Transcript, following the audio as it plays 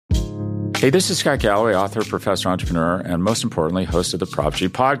Hey, this is Scott Galloway, author, professor, entrepreneur, and most importantly, host of the Prop G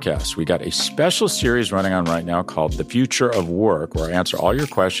podcast. We got a special series running on right now called The Future of Work, where I answer all your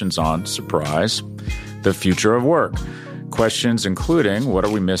questions on, surprise, the future of work. Questions including, what are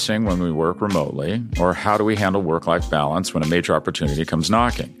we missing when we work remotely? Or how do we handle work-life balance when a major opportunity comes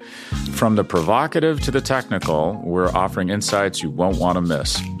knocking? From the provocative to the technical, we're offering insights you won't want to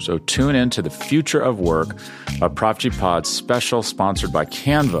miss. So tune in to The Future of Work, a Prop G Pod special sponsored by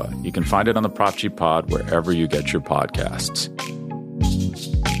Canva. You can find it on the Prop G Pod wherever you get your podcasts.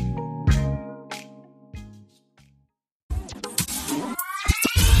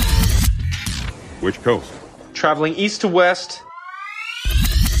 Which coast? Traveling east to west.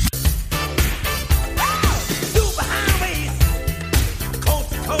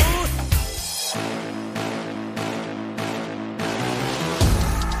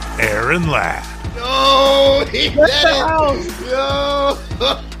 Aaron Ladd. No, he did it. No.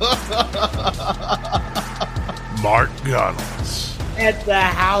 Mark Gunnels. At the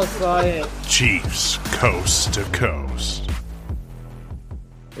house on it. Chiefs coast to coast.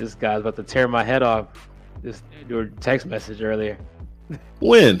 This guy's about to tear my head off. This your text message earlier.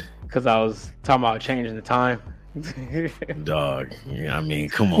 When? Because I was talking about changing the time. Dog. Yeah, I mean,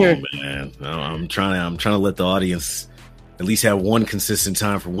 come on, man. I'm trying to let the audience at least have one consistent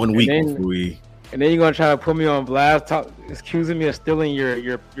time for 1 week before we. And then you're gonna try to put me on blast, accusing me of stealing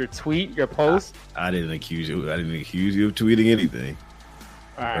your tweet, your post. I didn't accuse you. I didn't accuse you of tweeting anything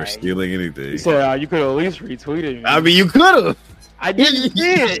or stealing anything. You said you could at least retweeted me. I mean, you could have. I didn't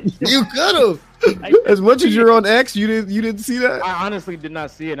see it. You could have. As much as you're on X, you didn't see that. I honestly did not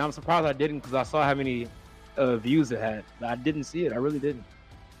see it, and I'm surprised I didn't because I saw how many views it had. I didn't see it. I really didn't.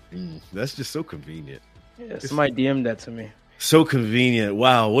 That's just so convenient. Yeah, somebody DM'd that to me. So convenient.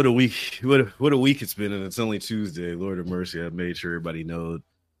 Wow, what a week! What a week it's been, and it's only Tuesday. Lord have mercy. I've made sure everybody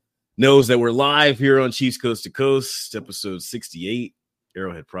knows that we're live here on Chiefs Coast to Coast, episode 68.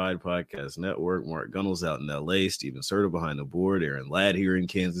 Arrowhead Pride Podcast Network. Mark Gunnels out in LA. Steven Serta behind the board. Aaron Ladd here in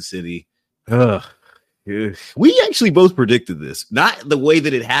Kansas City. Yeah. We actually both predicted this. Not the way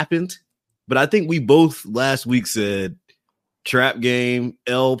that it happened, but I think we both last week said trap game,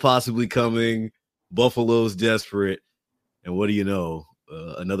 L possibly coming, Buffalo's desperate. And what do you know?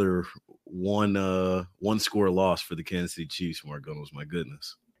 Another one score loss for the Kansas City Chiefs, Mark Gunnels. My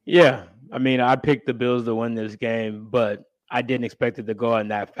goodness. Yeah. I mean, I picked the Bills to win this game, but I didn't expect it to go in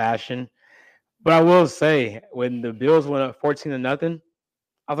that fashion. But I will say, when the Bills went up 14-0,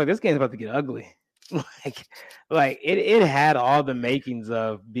 I was like, this game's about to get ugly. like it had all the makings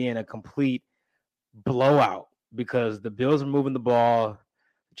of being a complete blowout because the Bills were moving the ball.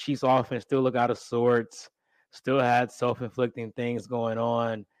 The Chiefs offense still looked out of sorts, still had self-inflicting things going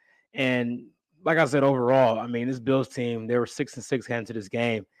on. And like I said, overall, I mean, this Bills team, they were 6-6 heading to this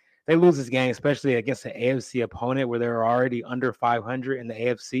game. They lose this game, especially against an AFC opponent where they're already under 500 in the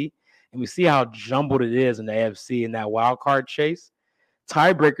AFC. And we see how jumbled it is in the AFC in that wild card chase.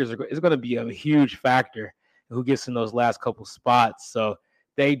 Tiebreakers is going to be a huge factor in who gets in those last couple spots. So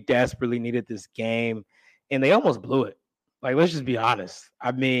they desperately needed this game, and they almost blew it. Like, let's just be honest.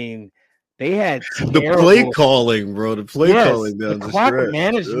 I mean, they had the play calling, bro. The play calling down the clock stretch.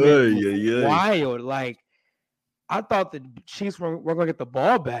 management was wild. Like, I thought the Chiefs were going to get the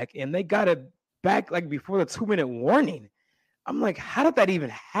ball back, and they got it back like before the 2-minute warning. I'm like, how did that even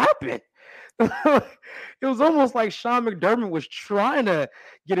happen? It was almost like Sean McDermott was trying to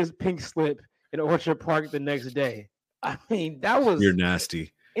get his pink slip in Orchard Park the next day. I mean, that was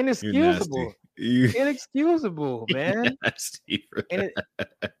nasty. Inexcusable. Inexcusable, man. Nasty, and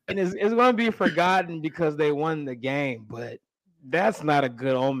it's going to be forgotten because they won the game, but that's not a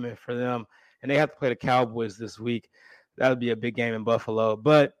good omen for them. And they have to play the Cowboys this week. That would be a big game in Buffalo.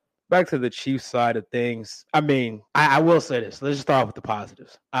 But back to the Chiefs side of things. I mean, I will say this. Let's just start off with the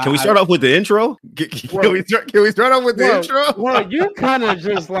positives. Can we start off with the intro? Can we start off with the intro? Well, you kind of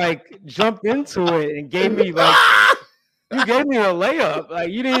just like jumped into it and gave me like you gave me a layup.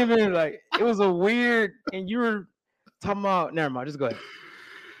 Like you didn't even like it was a weird and you were talking about never mind, just go ahead.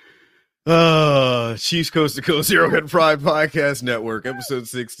 Chiefs Coast to Coast Arrowhead Pride Podcast Network, episode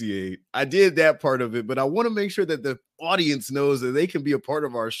 68. I did that part of it, but I want to make sure that the audience knows that they can be a part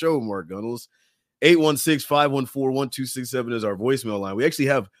of our show, Mark Gunnels. 816-514-1267 is our voicemail line. We actually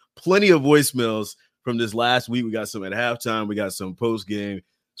have plenty of voicemails from this last week. We got some at halftime. We got some post-game.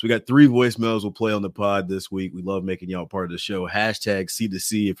 So we got 3 voicemails we'll play on the pod this week. We love making y'all part of the show. Hashtag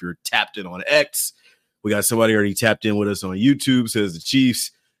C2C if you're tapped in on X. We got somebody already tapped in with us on YouTube, says the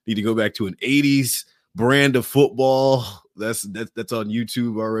Chiefs need to go back to an 80s brand of football. That's on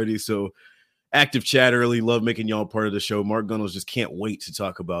YouTube already. So active chat early. Love making y'all part of the show. Mark Gunnels just can't wait to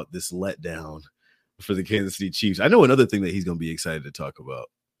talk about this letdown for the Kansas City Chiefs. I know another thing that he's going to be excited to talk about.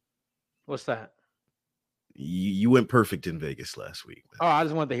 What's that? You went perfect in Vegas last week, man. Oh, I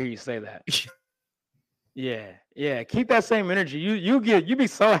just wanted to hear you say that. Yeah. Keep that same energy. You be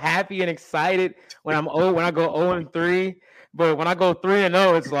so happy and excited when I go 0-3, but when I go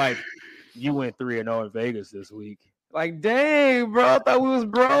 3-0, it's like you went 3-0 in Vegas this week. Like, dang, bro, I thought we was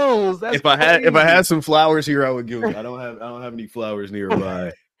bros. That's if I had some flowers here, I would give them. I don't have any flowers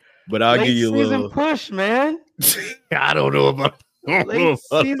nearby, but I'll give you a little push, man. I don't know about late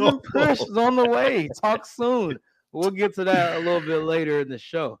season push is on the way. Talk soon. We'll get to that a little bit later in the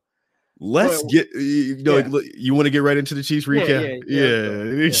show. Let's get you want to get right into the Chiefs recap?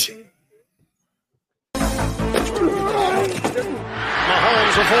 Yeah.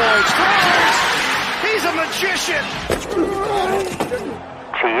 Mahomes avoids, throws. He's a magician.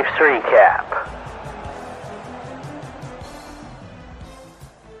 Chiefs recap.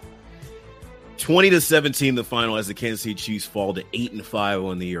 (20-17) the final as the Kansas City Chiefs fall to 8-5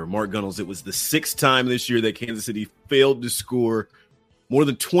 on the year. Mark Gunnels, it was the 6th time this year that Kansas City failed to score more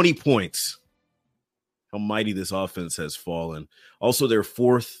than 20 points. How mighty this offense has fallen. Also, their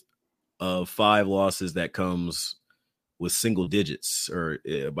 4th of 5 losses that comes with single digits or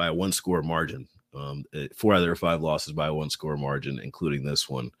by a 1-score margin. 4 out of their 5 losses by a 1-score margin, including this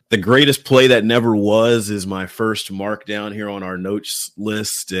one. The greatest play that never was is my first mark down here on our notes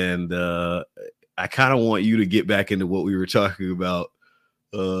list. And I kind of want you to get back into what we were talking about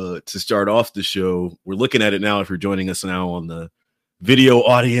to start off the show. We're looking at it now if you're joining us now on the video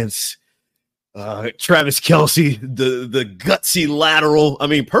audience. Travis Kelce, the gutsy lateral. I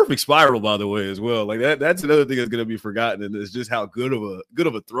mean, perfect spiral, by the way, as well. Like that's another thing that's going to be forgotten, and it's just how good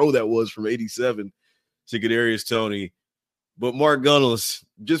of a throw that was from 87 to Kadarius Toney. But Mark Gunnels,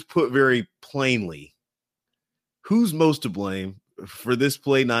 just put very plainly, who's most to blame for this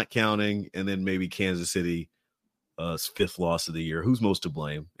play not counting, and then maybe Kansas City's 5th loss of the year? Who's most to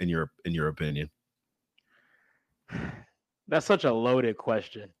blame in your opinion? That's such a loaded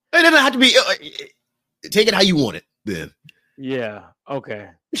question. It doesn't have to be. Take it how you want it, then. Yeah. Okay.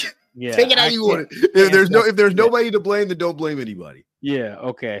 Yeah. Take it how you want it. If there's nobody to blame, then don't blame anybody. Yeah.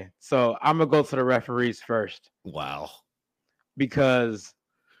 Okay. So I'm gonna go to the referees first. Wow. Because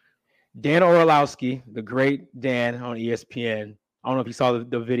Dan Orlowski, the great Dan on ESPN, I don't know if you saw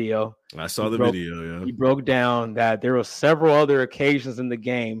the video. I saw the video. Yeah. He broke down that there were several other occasions in the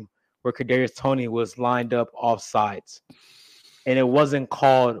game where Kadarius Toney was lined up offsides. And it wasn't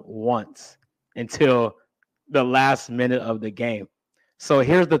called once until the last minute of the game. So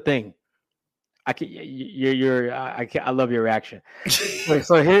here's the thing. I love your reaction.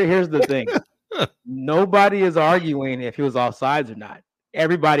 So here's the thing. Nobody is arguing if he was offsides or not.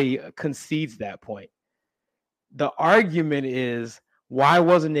 Everybody concedes that point. The argument is, why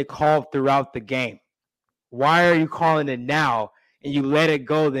wasn't it called throughout the game? Why are you calling it now and you let it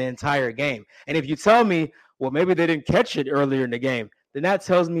go the entire game? And if you tell me, well, maybe they didn't catch it earlier in the game, then that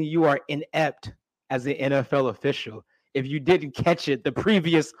tells me you are inept as an NFL official if you didn't catch it the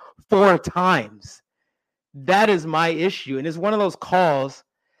previous 4 times. That is my issue. And it's one of those calls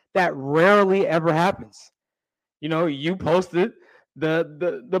that rarely ever happens. You know, you posted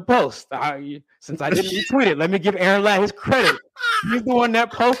the post. Since I didn't retweet it, let me give Aaron Ladd his credit. He's the one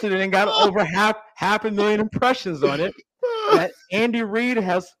that posted it and got over half a million impressions on it. That Andy Reid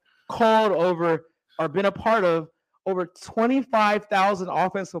has called over or been a part of over 25,000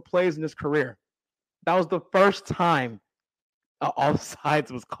 offensive plays in his career. That was the first time offsides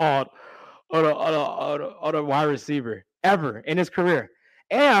was called on a wide receiver ever in his career.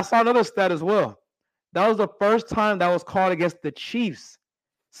 And I saw another stat as well. That was the first time that was called against the Chiefs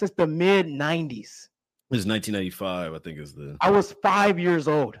since the mid-90s. It was 1995, I think is the... I was 5 years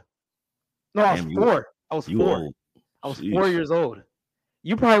old. No, I was 4. I was 4. Old. I was 4 years old.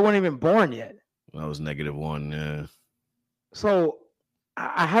 You probably weren't even born yet. I was -1, yeah. So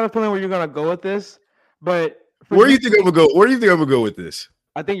I have a feeling where you're gonna go with this, but where do you think I'm gonna go? Where do you think I'm gonna go with this?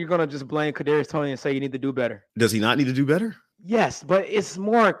 I think you're gonna just blame Kadarius Toney and say you need to do better. Does he not need to do better? Yes, but it's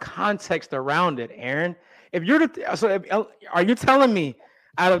more context around it, Aaron. If you're are you telling me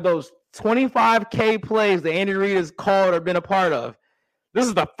out of those 25K plays that Andy Reid has called or been a part of, this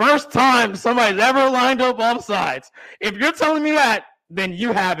is the first time somebody's ever lined up offsides? If you're telling me that, then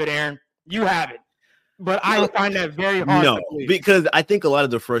you have it, Aaron. You have it. But I find that very hard. No, because I think a lot of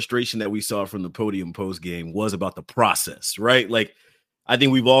the frustration that we saw from the podium post game was about the process, right? Like, I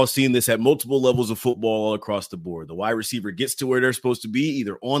think we've all seen this at multiple levels of football all across the board. The wide receiver gets to where they're supposed to be,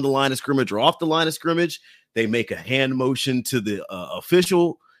 either on the line of scrimmage or off the line of scrimmage. They make a hand motion to the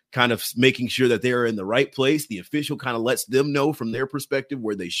official kind of making sure that they're in the right place. The official kind of lets them know from their perspective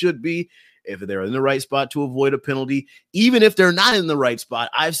where they should be, if they're in the right spot to avoid a penalty. Even if they're not in the right spot,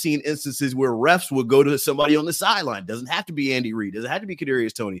 I've seen instances where refs will go to somebody on the sideline. Doesn't have to be Andy Reid. Doesn't have to be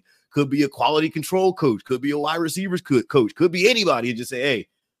Kadarius Toney. Could be a quality control coach. Could be a wide receivers coach. Could be anybody, and just say, hey,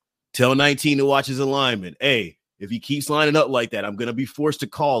 tell 19 to watch his alignment. Hey, if he keeps lining up like that, I'm going to be forced to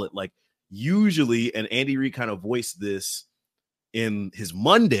call it. Like, usually, and Andy Reid kind of voiced this in his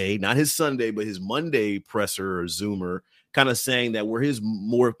Monday, not his Sunday, but his Monday presser or Zoomer, kind of saying that where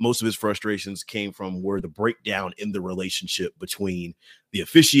most of his frustrations came from were the breakdown in the relationship between the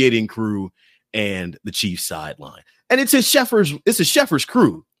officiating crew and the Chiefs sideline. And it's a Schefter's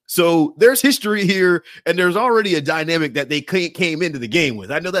crew. So there's history here, and there's already a dynamic that they came into the game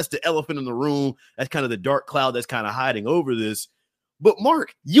with. I know that's the elephant in the room. That's kind of the dark cloud that's kind of hiding over this. But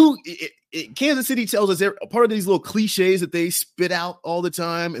Mark, Kansas City tells us a part of these little cliches that they spit out all the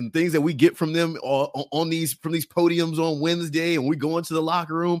time and things that we get from them from these podiums on Wednesday, and we go into the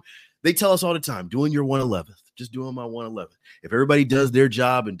locker room. They tell us all the time, doing your 111th, just doing my 111th. If everybody does their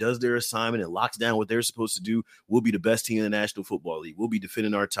job and does their assignment and locks down what they're supposed to do, we'll be the best team in the National Football League. We'll be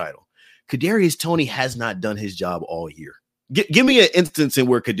defending our title. Kadarius Toney has not done his job all year. Give me an instance in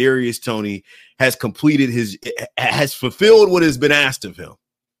where Kadarius Toney has fulfilled what has been asked of him.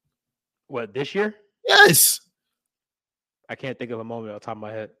 What, this year? Yes. I can't think of a moment off the top of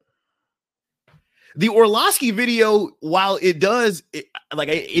my head. The Orlovsky video, while it does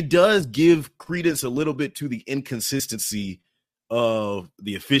give credence a little bit to the inconsistency of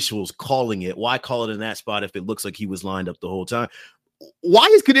the officials calling it. Why call it in that spot if it looks like he was lined up the whole time? Why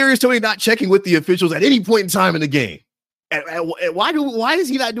is Kadarius Toney not checking with the officials at any point in time in the game? Why is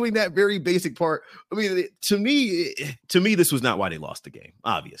he not doing that very basic part? I mean, to me, this was not why they lost the game.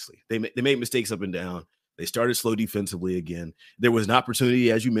 Obviously, they made mistakes up and down. They started slow defensively again. There was an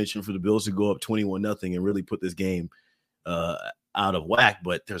opportunity, as you mentioned, for the Bills to go up 21-0 and really put this game out of whack.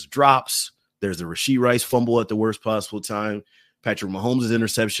 But there's drops. There's the Rashee Rice fumble at the worst possible time. Patrick Mahomes'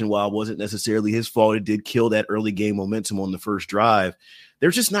 interception, while it wasn't necessarily his fault, it did kill that early game momentum on the first drive.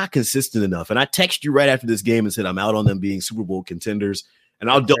 They're just not consistent enough. And I texted you right after this game and said I'm out on them being Super Bowl contenders, and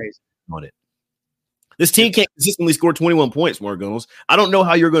I'll double on it. This team can't consistently score 21 points, Mark Gunnels. I don't know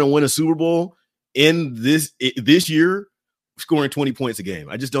how you're going to win a Super Bowl in this year scoring 20 points a game.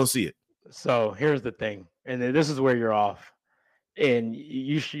 I just don't see it. So here's the thing, and this is where you're off. And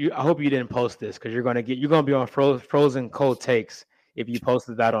I hope you didn't post this because you're gonna be on frozen cold takes if you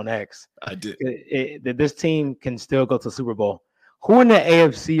posted that on X. I did. This team can still go to the Super Bowl. Who in the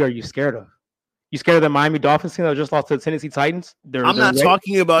AFC are you scared of? You scared of the Miami Dolphins team that just lost to the Tennessee Titans? I'm not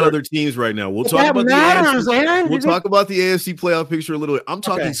talking about other teams right now. We'll talk about the AFC. We'll talk about the AFC playoff picture a little bit. I'm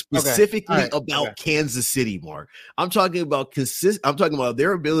talking specifically about Kansas City, Mark. I'm talking about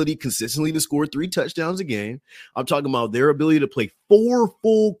their ability consistently to score 3 touchdowns a game. I'm talking about their ability to play 4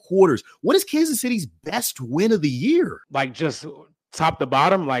 full quarters. What is Kansas City's best win of the year? Like just top to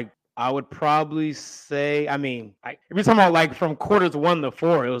bottom, like I would probably say, if you're talking about like from quarters 1 to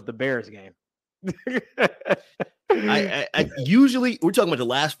 4, it was the Bears game. I usually we're talking about the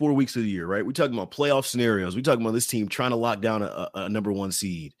last 4 weeks of the year, right? We're talking about playoff scenarios. We're talking about this team trying to lock down a number 1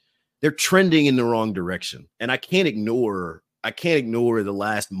 seed. They're trending in the wrong direction, and I can't ignore the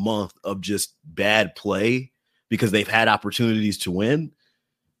last month of just bad play because they've had opportunities to win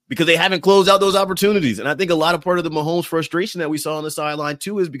because they haven't closed out those opportunities. And I think a lot of part of the Mahomes frustration that we saw on the sideline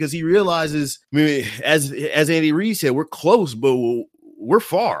too is because he realizes, as Andy Reid said, we're close, but we're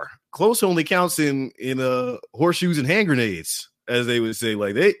far. Close only counts in horseshoes and hand grenades, as they would say.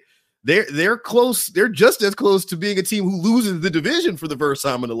 Like they're close. They're just as close to being a team who loses the division for the first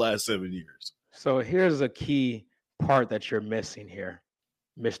time in the last 7 years. So here's a key part that you're missing here,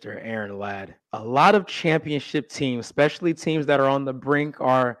 Mr. Aaron Ladd. A lot of championship teams, especially teams that are on the brink,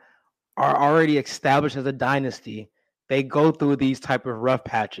 are already established as a dynasty. They go through these type of rough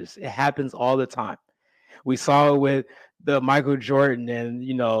patches. It happens all the time. We saw it with the Michael Jordan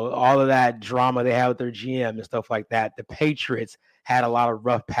and, all of that drama they had with their GM and stuff like that. The Patriots had a lot of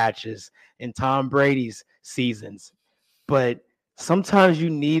rough patches in Tom Brady's seasons. But sometimes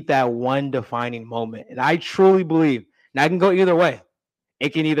you need that one defining moment. And I truly believe, and I can go either way. It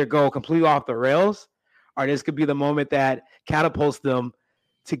can either go completely off the rails, or this could be the moment that catapults them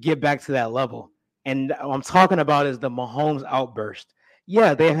to get back to that level. And what I'm talking about is the Mahomes outburst.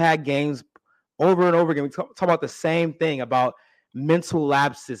 Yeah, they've had games over and over again. We talk about the same thing about mental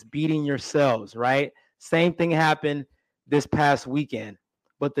lapses, beating yourselves, right? Same thing happened this past weekend.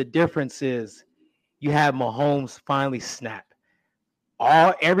 But the difference is you have Mahomes finally snap.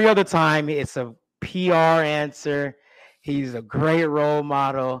 Every other time, it's a PR answer. He's a great role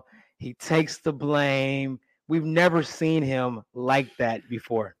model. He takes the blame. We've never seen him like that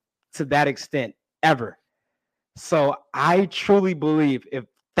before, to that extent, ever. So I truly believe if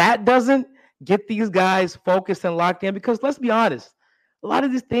that doesn't get these guys focused and locked in, because let's be honest, a lot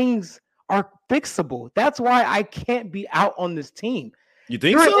of these things are fixable. That's why I can't be out on this team. You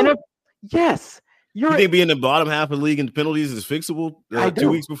think so? Yes. You think being in the bottom half of the league in penalties is fixable 2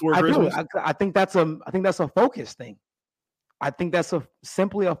 weeks before Christmas? I think that's a focus thing. I think that's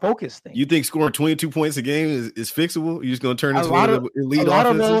simply a focus thing. You think scoring 22 points a game is fixable? You're just going to turn into one of the elite offenses? A lot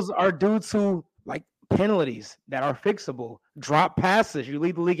of those are due to like penalties that are fixable. Drop passes. You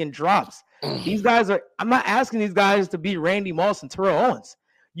lead the league in drops. These guys are – I'm not asking these guys to be Randy Moss and Terrell Owens.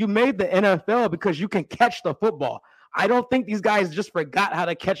 You made the NFL because you can catch the football. I don't think these guys just forgot how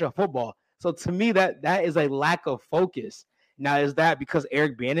to catch a football. So to me, that is a lack of focus. Now, is that because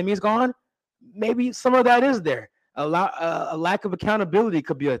Eric Bieniemy is gone? Maybe some of that is there. A lack of accountability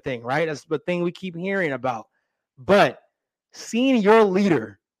could be a thing, right? That's the thing we keep hearing about. But seeing your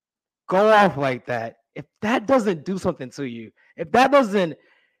leader go off like that, if that doesn't do something to you, if that doesn't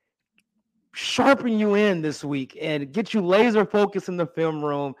sharpen you in this week and get you laser focused in the film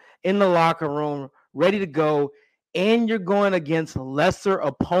room, in the locker room, ready to go, and you're going against lesser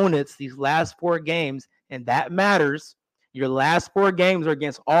opponents these last 4 games, and that matters. Your last 4 games are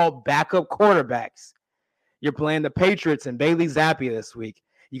against all backup quarterbacks. You're playing the Patriots and Bailey Zappi this week.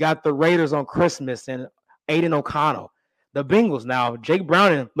 You got the Raiders on Christmas and Aiden O'Connell. The Bengals now, Jake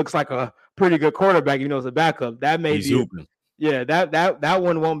Browning looks like a pretty good quarterback, even though it's a backup. That may be open. Yeah, that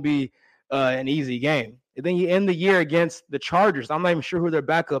one won't be an easy game. And then you end the year against the Chargers. I'm not even sure who their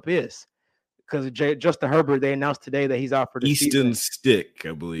backup is because Justin Herbert, they announced today that he's out for the Easton season. Stick,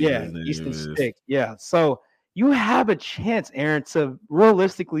 I believe. Yeah, Easton Stick. Yeah. So you have a chance, Aaron, to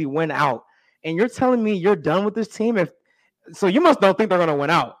realistically win out. And you're telling me you're done with this team? So you must don't think they're going to win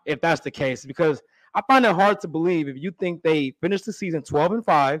out if that's the case, because I find it hard to believe if you think they finish the season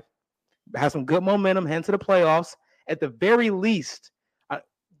 12-5, have some good momentum, head to the playoffs, at the very least,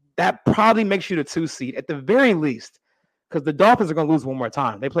 that probably makes you the 2 seed at the very least, because the Dolphins are going to lose one more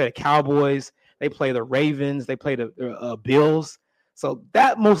time. They play the Cowboys, they play the Ravens, they play the Bills. So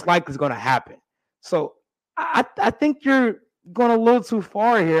that most likely is going to happen. So I think you're going a little too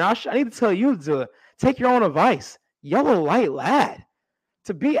far here. I need to tell you to take your own advice. Yellow light lad,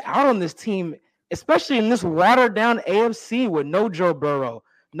 to be out on this team, especially in this watered down AFC with no Joe Burrow,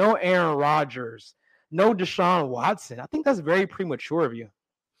 no Aaron Rodgers, no Deshaun Watson. I think that's very premature of you.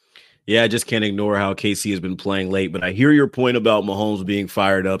 Yeah, I just can't ignore how KC has been playing late, but I hear your point about Mahomes being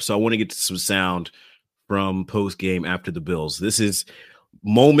fired up. So I want to get to some sound from post game after the Bills. This is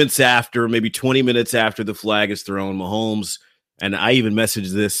moments after, maybe 20 minutes after the flag is thrown. Mahomes, and I even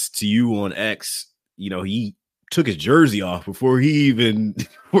messaged this to you on X, he took his jersey off before he even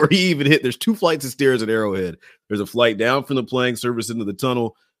hit. There's 2 flights of stairs at Arrowhead. There's a flight down from the playing surface into the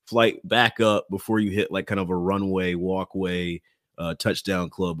tunnel, flight back up before you hit like kind of a runway, walkway, touchdown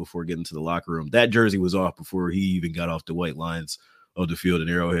club before getting to the locker room. That jersey was off before he even got off the white lines of the field in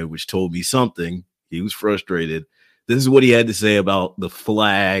Arrowhead, which told me something. He was frustrated. This is what he had to say about the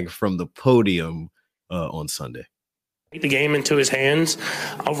flag from the podium on Sunday. The game into his hands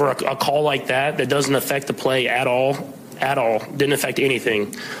over a call like that doesn't affect the play at all. Didn't affect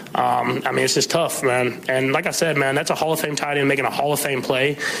anything. It's just tough, man. And like I said, man, that's a Hall of Fame tight end making a Hall of Fame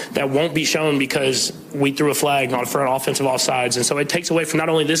play that won't be shown because we threw a flag for an offensive offsides. And so it takes away from not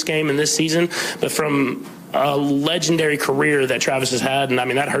only this game and this season, but from a legendary career that Travis has had. And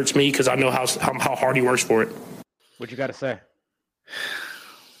that hurts me because I know how hard he works for it. What you got to say?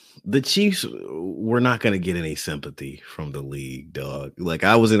 The Chiefs were not going to get any sympathy from the league, dog. Like,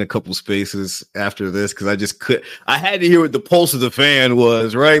 I was in a couple spaces after this because I had to hear what the pulse of the fan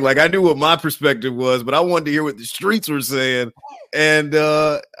was, right? Like, I knew what my perspective was, but I wanted to hear what the streets were saying. And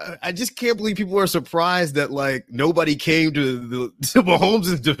I just can't believe people are surprised that, like, nobody came to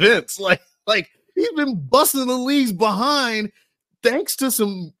Mahomes' defense. Like he's been busting the leagues behind thanks to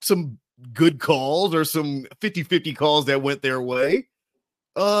some good calls or some 50-50 calls that went their way.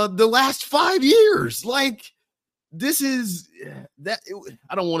 The last 5 years, like, this is that.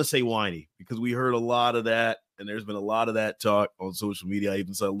 I don't want to say whiny because we heard a lot of that, and there's been a lot of that talk on social media. I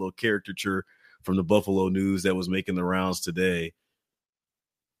even saw a little caricature from the Buffalo News that was making the rounds today.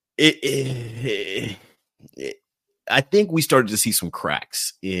 I think we started to see some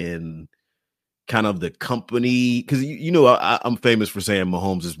cracks in kind of the company because I'm famous for saying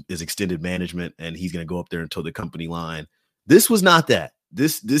Mahomes is extended management and he's going to go up there and toe the company line. This was not that.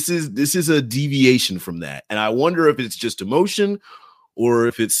 This is a deviation from that. And I wonder if it's just emotion or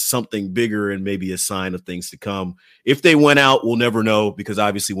if it's something bigger and maybe a sign of things to come. If they went out, we'll never know, because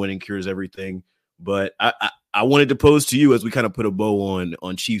obviously winning cures everything. But I wanted to pose to you, as we kind of put a bow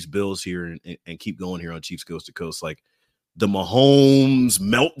on Chiefs Bills here and keep going here on Chiefs Coast to Coast, like the Mahomes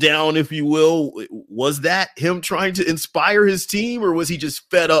meltdown, if you will, was that him trying to inspire his team, or was he just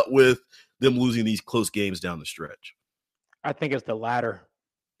fed up with them losing these close games down the stretch? I think it's the latter.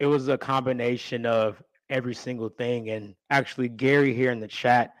 It was a combination of every single thing. And actually, Gary here in the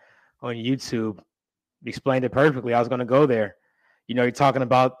chat on YouTube explained it perfectly. I was going to go there. You're talking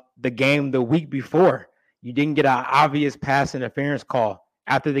about the game the week before. You didn't get an obvious pass interference call.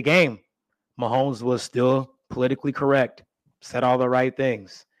 After the game, Mahomes was still politically correct, said all the right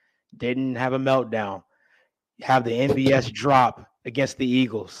things, didn't have a meltdown, have the MVS drop against the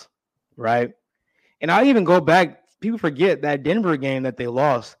Eagles, right? And I even go back, people forget that Denver game that they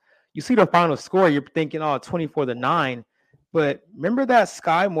lost. You see the final score, you're thinking, 24-9. But remember that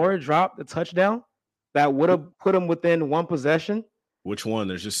Sky Moore drop, the touchdown that would have put him within one possession? Which one?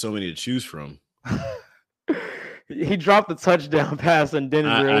 There's just so many to choose from. He dropped the touchdown pass in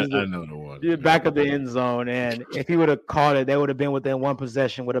Denver. I know the one. Back of the end zone. And if he would have caught it, they would have been within one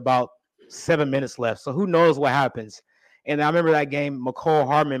possession with about 7 minutes left. So who knows what happens. And I remember that game, McCole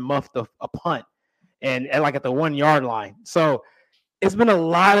Hardman muffed a punt and like at the 1 yard line. So it's been a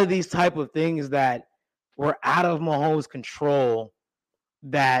lot of these type of things that were out of Mahomes' control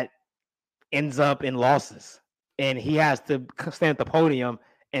that ends up in losses. And he has to stand at the podium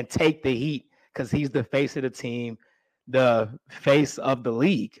and take the heat because he's the face of the team, the face of the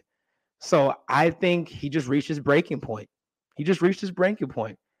league. So I think he just reached his breaking point. He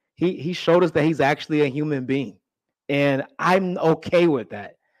showed us that he's actually a human being. And I'm okay with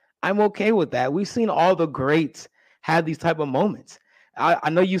that. We've seen all the greats have these type of moments. I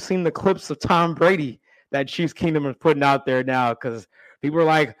know you've seen the clips of Tom Brady that Chiefs Kingdom is putting out there now, because people are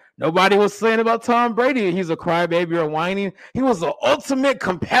like, nobody was saying about Tom Brady he's a crybaby or whining. He was the ultimate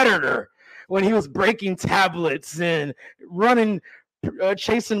competitor when he was breaking tablets and running,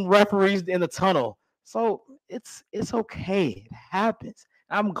 chasing referees in the tunnel. So it's okay. It happens.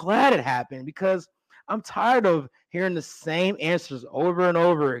 I'm glad it happened, because I'm tired of hearing the same answers over and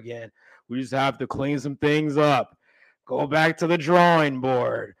over again. We just have to clean some things up. Go back to the drawing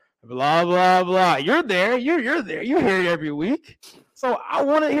board. Blah, blah, blah. You're there. You're there. You hear it every week. So I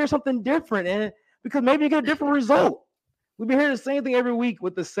want to hear something different, and because maybe you get a different result. We've been hearing the same thing every week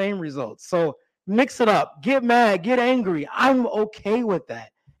with the same results. So mix it up. Get mad. Get angry. I'm okay with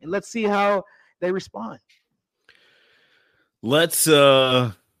that. And let's see how they respond.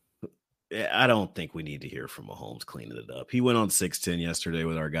 I don't think we need to hear from Mahomes cleaning it up. He went on 610 yesterday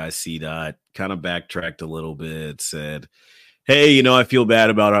with our guy C-Dot, kind of backtracked a little bit, said, hey, I feel bad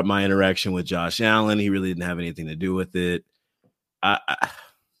about my interaction with Josh Allen. He really didn't have anything to do with it. I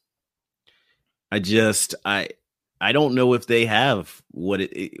don't know if they have what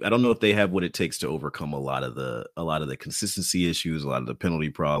it takes to overcome a lot of the consistency issues, a lot of the penalty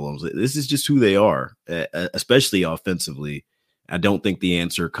problems. This is just who they are, especially offensively. I don't think the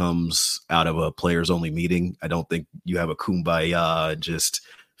answer comes out of a players only meeting. I don't think you have a kumbaya and just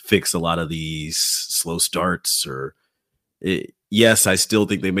fix a lot of these slow starts yes, I still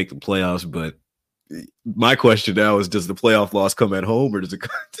think they make the playoffs, but my question now is, does the playoff loss come at home, or does it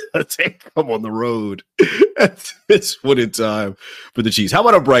come on the road at this point in time for the Chiefs? How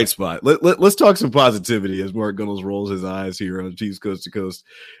about a bright spot? Let's talk some positivity as Mark Gunnels rolls his eyes here on Chiefs Coast to Coast,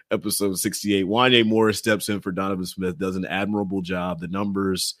 episode 68. Wanya Morris steps in for Donovan Smith, does an admirable job. The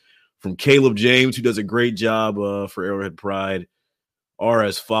numbers from Caleb James, who does a great job for Arrowhead Pride, are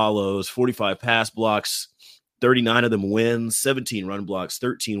as follows: 45 pass blocks, 39 of them wins, 17 run blocks,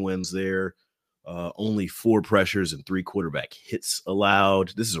 13 wins there. Only 4 pressures and 3 quarterback hits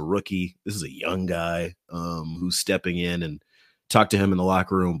allowed. This is a rookie. This is a young guy who's stepping in, and talked to him in the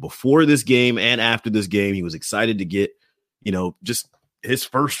locker room before this game and after this game. He was excited to get, just his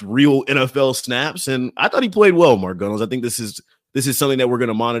first real NFL snaps. And I thought he played well, Mark Gunnels. I think this is something that we're going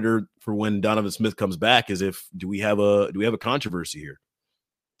to monitor for when Donovan Smith comes back, is do we have a controversy here?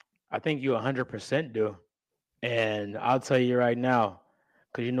 I think you 100% do. And I'll tell you right now,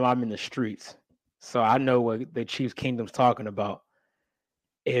 because I'm in the streets. So I know what the Chiefs Kingdom's talking about.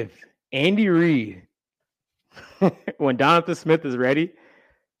 If Andy Reid, when Donovan Smith is ready,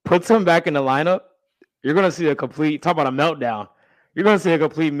 puts him back in the lineup, you're going to see talk about a meltdown. You're going to see a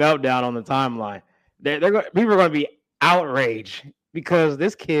complete meltdown on the timeline. People are going to be outraged because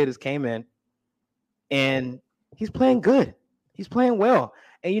this kid has came in and he's playing good. He's playing well.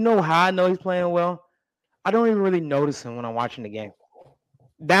 And you know how I know he's playing well? I don't even really notice him when I'm watching the game.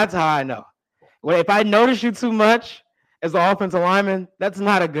 That's how I know. Well, if I notice you too much as the offensive lineman, that's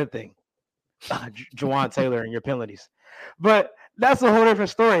not a good thing. Jawan Taylor and your penalties. But that's a whole different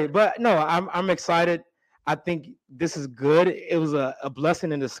story. But no, I'm excited. I think this is good. It was a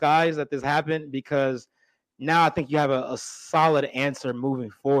blessing in disguise that this happened, because now I think you have a solid answer moving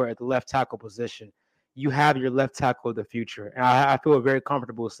forward at the left tackle position. You have your left tackle of the future. And I feel very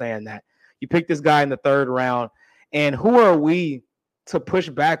comfortable saying that. You picked this guy in the 3rd round. And who are we to push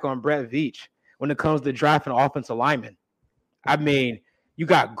back on Brett Veach when it comes to drafting offensive linemen? I mean, you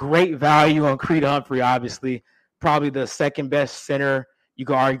got great value on Creed Humphrey, obviously. Probably the second best center. You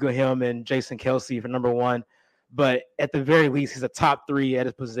could argue him and Jason Kelsey for number 1. But at the very least, he's a top 3 at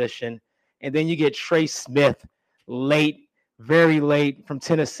his position. And then you get Trey Smith late, very late from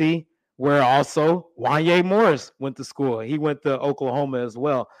Tennessee, where also Wanya Morris went to school. He went to Oklahoma as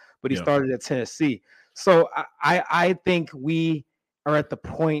well, but he started at Tennessee. So I think we are at the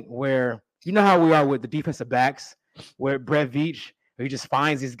point where, you know how we are with the defensive backs, where Brett Veach, he just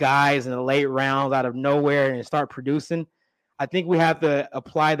finds these guys in the late rounds out of nowhere and start producing. I think we have to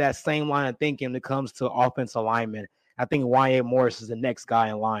apply that same line of thinking when it comes to offensive linemen. I think Wanya Morris is the next guy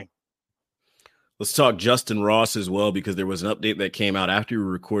in line. Let's talk Justin Ross as well, because there was an update that came out after we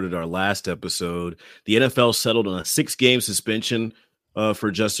recorded our last episode. The NFL settled on a 6-game suspension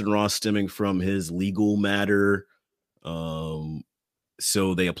for Justin Ross stemming from his legal matter.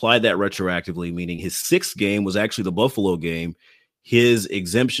 So they applied that retroactively, meaning his 6th game was actually the Buffalo game. His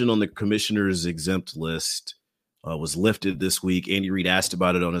exemption on the commissioner's exempt list was lifted this week. Andy Reid asked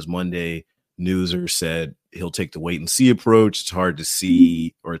about it on his Monday Newser, said he'll take the wait and see approach. It's hard to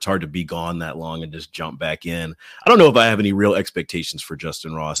see, or it's hard to be gone that long and just jump back in. I don't know if I have any real expectations for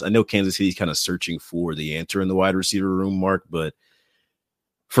Justin Ross. I know Kansas City's kind of searching for the answer in the wide receiver room, Mark, but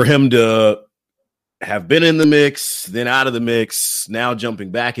for him to have been in the mix, then out of the mix, now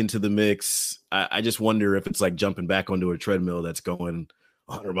jumping back into the mix, I just wonder if it's like jumping back onto a treadmill that's going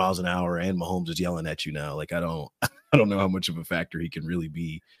 100 miles an hour and Mahomes is yelling at you now. Like, I don't know how much of a factor he can really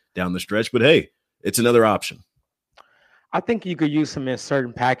be down the stretch, but hey, it's another option. I think you could use him in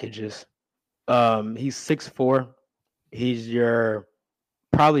certain packages. He's 6'4". He's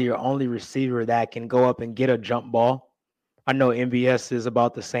probably your only receiver that can go up and get a jump ball. I know MVS is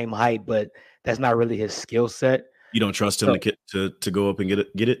about the same height, but that's not really his skill set. You don't trust him to go up and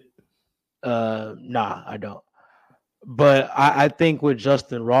get it? Nah, I don't. But I think with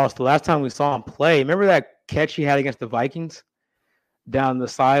Justin Ross, the last time we saw him play, remember that catch he had against the Vikings down the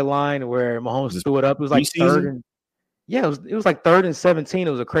sideline where Mahomes threw it up? It was like it was like 3rd and 17.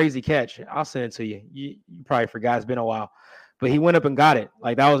 It was a crazy catch. I'll send it to you. You probably forgot. It's been a while. But he went up and got it.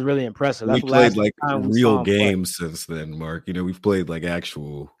 Like, that was really impressive. We've played like real games since then, Mark. You know, we've played like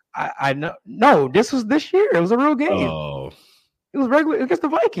actual. I know. No, this was this year. It was a real game. Oh. It was regular against the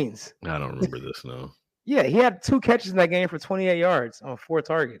Vikings. I don't remember this, no. Yeah, he had 2 catches in that game for 28 yards on 4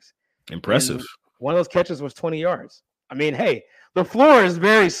 targets. Impressive. And one of those catches was 20 yards. I mean, hey, the floor is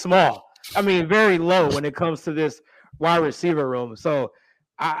very small. I mean, very low when it comes to this wide receiver room. So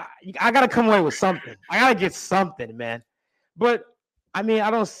I got to come away with something. I got to get something, man. But, I mean,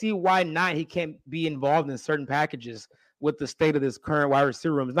 I don't see why not he can't be involved in certain packages with the state of this current wide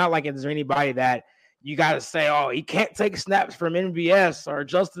receiver room. It's not like there's anybody that you got to say, oh, he can't take snaps from MVS or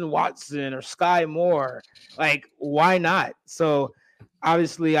Justin Watson or Sky Moore. Like, why not? So,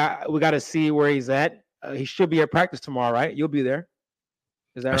 obviously, we got to see where he's at. He should be at practice tomorrow, right? You'll be there.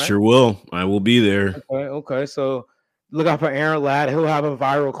 Is that right? I sure will. I will be there. Okay. So, look out for Aaron Ladd. He'll have a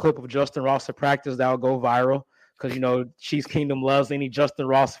viral clip of Justin Ross at practice that will go viral because, you know, Chiefs Kingdom loves any Justin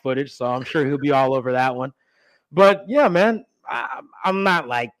Ross footage. So, I'm sure he'll be all over that one. But, yeah, man, I'm not,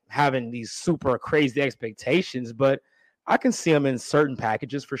 like, having these super crazy expectations, but I can see him in certain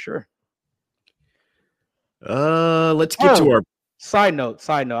packages for sure. Let's get to our side note.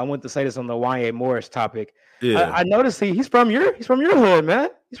 I want to say this on the Wanya Morris topic. Yeah. I noticed he's from your hood, man.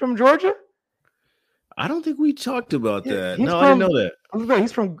 He's from Georgia. I don't think we talked about that. I didn't know that.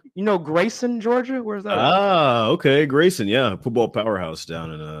 He's from, Grayson, Georgia. Where's that? Okay, Grayson. Yeah, football powerhouse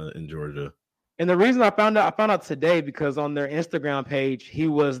down in Georgia. And the reason I found out today because on their Instagram page, he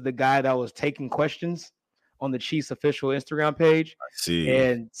was the guy that was taking questions on the Chiefs official Instagram page. I see.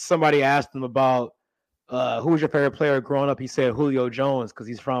 And somebody asked him about who was your favorite player growing up. He said Julio Jones because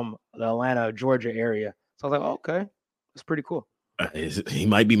he's from the Atlanta, Georgia area. So I was like, oh, okay, that's pretty cool. He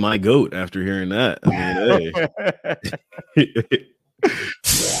might be my GOAT after hearing that. I mean, hey.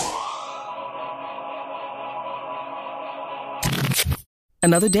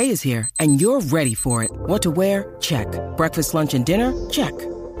 Another day is here, and you're ready for it. What to wear? Check. Breakfast, lunch, and dinner? Check.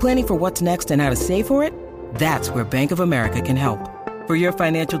 Planning for what's next and how to save for it? That's where Bank of America can help. For your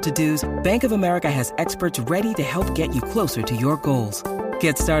financial to-dos, Bank of America has experts ready to help get you closer to your goals.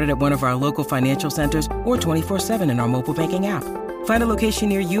 Get started at one of our local financial centers or 24/7 in our mobile banking app. Find a location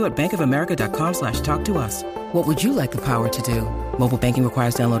near you at bankofamerica.com/talktous. What would you like the power to do? Mobile banking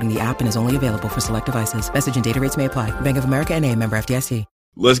requires downloading the app and is only available for select devices. Message and data rates may apply. Bank of America NA, member FDIC.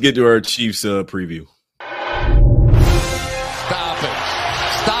 Let's get to our Chiefs preview.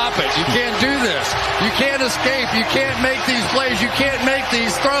 Stop it. You can't do this. You can't escape. You can't make these plays. You can't make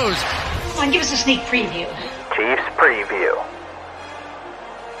these throws. Come on, give us a sneak preview. Chiefs preview.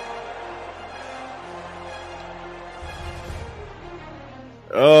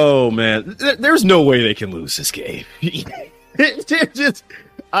 Oh, man. There's no way they can lose this game.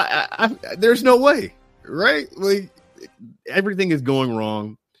 There's no way, right? Like, everything is going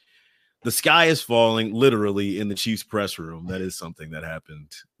wrong. The sky is falling, literally, in the Chiefs press room. That is something that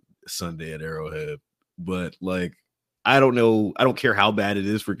happened Sunday at Arrowhead. But, like, I don't know. I don't care how bad it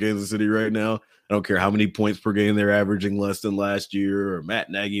is for Kansas City right now. I don't care how many points per game they're averaging less than last year, or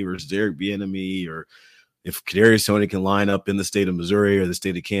Matt Nagy versus Eric Bieniemy, or if Kadarius Toney can line up in the state of Missouri or the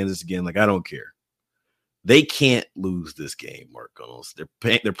state of Kansas again. Like, I don't care. They can't lose this game, Mark Gunnels. They're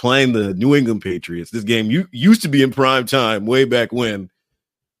playing the New England Patriots. This game used to be in prime time way back when.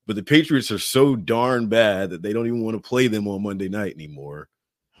 But the Patriots are so darn bad that they don't even want to play them on Monday night anymore.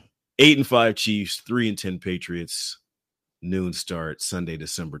 8-5 Chiefs, 3-10 Patriots. Noon start Sunday,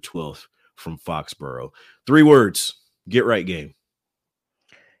 December 12th from Foxborough. 3 words: get right game.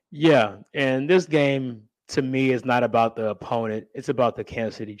 Yeah, and this game to me is not about the opponent. It's about the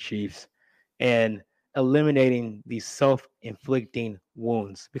Kansas City Chiefs and eliminating these self-inflicting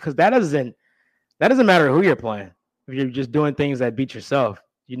wounds, because that doesn't matter who you're playing. If you're just doing things that beat yourself,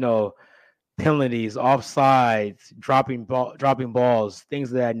 penalties, offsides, dropping balls,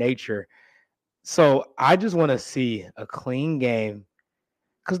 things of that nature. So I just want to see a clean game,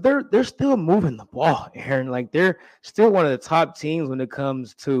 because they're still moving the ball, Aaron. Like, they're still one of the top teams when it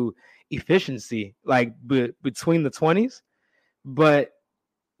comes to efficiency, like between the 20s. But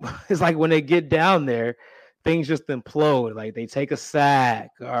it's like when they get down there, things just implode. Like, they take a sack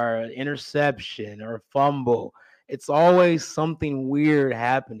or an interception or a fumble. It's always something weird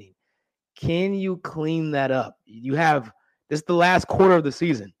happening. Can you clean that up? This is the last quarter of the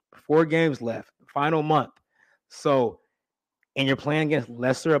season, 4 games left, final month. So, and you're playing against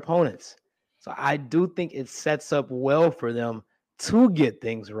lesser opponents. So I do think it sets up well for them to get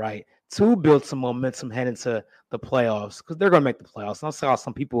things right, to build some momentum heading into the playoffs, because they're going to make the playoffs. And I saw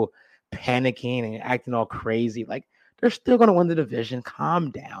some people panicking and acting all crazy. Like, they're still going to win the division.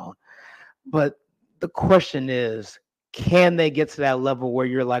 Calm down. But the question is, can they get to that level where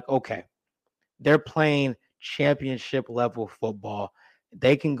you're like, okay, they're playing championship level football.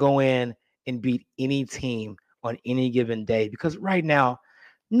 They can go in and beat any team on any given day. Because right now,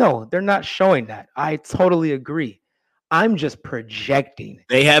 no, they're not showing that. I totally agree. I'm just projecting.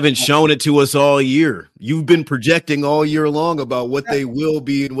 They haven't shown it to us all year. You've been projecting all year long about what they will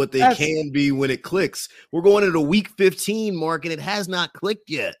be and what they can be when it clicks. We're going into week 15, Mark, and it has not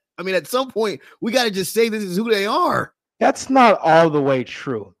clicked yet. I mean, at some point, we got to just say this is who they are. That's not all the way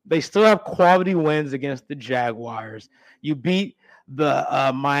true. They still have quality wins against the Jaguars. You beat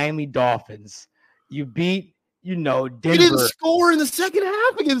the Miami Dolphins. You beat, Denver. You didn't score in the second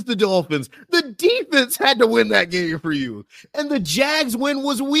half against the Dolphins. The defense had to win that game for you. And the Jags win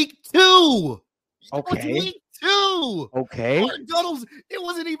was week 2. Okay. Week 2. Okay. Gunnels, it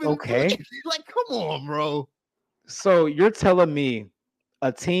wasn't even okay. Like, come on, bro. So you're telling me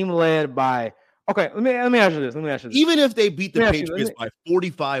a team led by let me ask you this. Even if they beat the Patriots by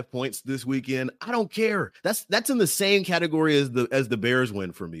 45 points this weekend, I don't care. That's in the same category as the Bears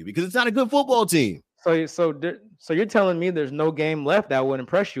win for me, because it's not a good football team. So you're telling me there's no game left that would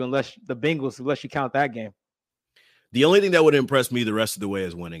impress you unless you count that game. The only thing that would impress me the rest of the way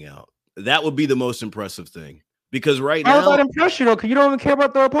is winning out. That would be the most impressive thing, because right now, how would that impress you though? Because you don't even care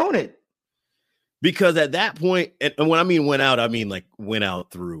about their opponent. Because at that point, and when I mean went out, I mean like went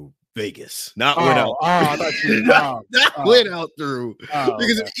out through Vegas, not went out. Went out through.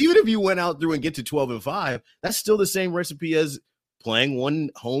 Because even if you went out through and get to 12-5, that's still the same recipe as playing one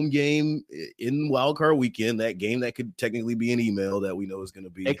home game in wild card weekend. That game that could technically be an email that we know is going to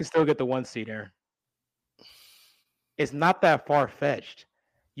be. They can still get the 1 seed there. It's not that far fetched.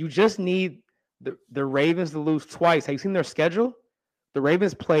 You just need the Ravens to lose twice. Have you seen their schedule? The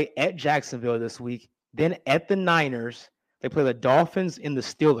Ravens play at Jacksonville this week, then at the Niners. They play the Dolphins and the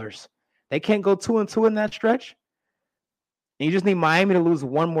Steelers. They can't go 2-2 in that stretch. And you just need Miami to lose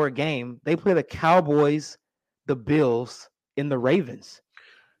one more game. They play the Cowboys, the Bills, and the Ravens.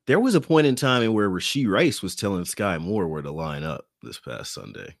 There was a point in time where Rashee Rice was telling Sky Moore where to line up. this past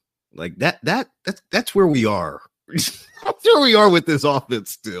Sunday. Like that's where we are. That's where we are with this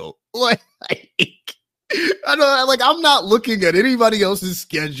offense still. Like I know, like I'm not looking at anybody else's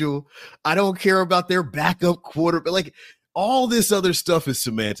schedule. I don't care about their backup quarter, but like all this other stuff is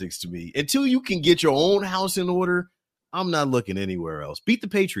semantics to me. Until you can get your own house in order, I'm not looking anywhere else. Beat the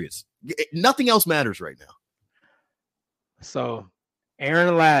Patriots. Nothing else matters right now. So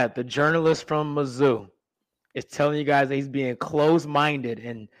Aaron Ladd, the journalist from Mizzou, is telling you guys that he's being closed-minded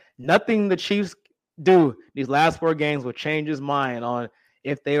and nothing the Chiefs do these last 4 games will change his mind on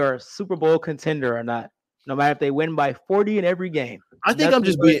if they are a Super Bowl contender or not, no matter if they win by 40 in every game. I think I'm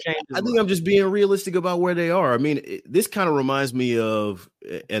just being realistic about where they are. I mean, this kind of reminds me of,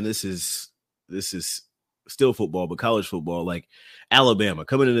 and this is still football, but college football, like Alabama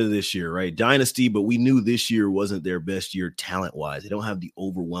coming into this year, right? Dynasty, but we knew this year wasn't their best year talent-wise. They don't have the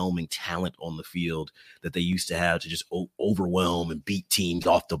overwhelming talent on the field that they used to have to just overwhelm and beat teams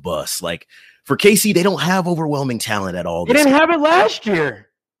off the bus. Like for KC, they don't have overwhelming talent at all. They didn't have it last year.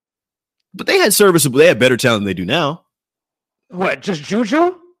 But they had serviceable. They had better talent than they do now. What, just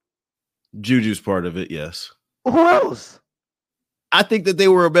Juju? Juju's part of it, yes. Who else? I think that they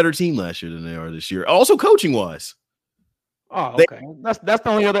were a better team last year than they are this year. Also coaching-wise. Oh, okay. That's the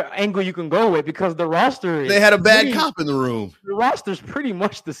only other angle you can go with because the roster they had a bad cop in the room. The roster's pretty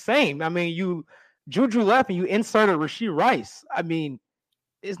much the same. I mean, Juju left and you inserted Rashee Rice. I mean,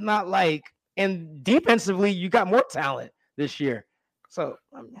 it's not like, and defensively, you got more talent this year. So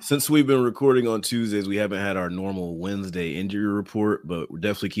since we've been recording on Tuesdays, we haven't had our normal Wednesday injury report, but we're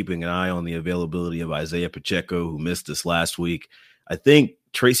definitely keeping an eye on the availability of Isaiah Pacheco, who missed this last week. I think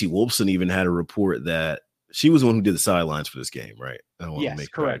Tracy Wolfson even had a report that she was the one who did the sidelines for this game, right? I don't want to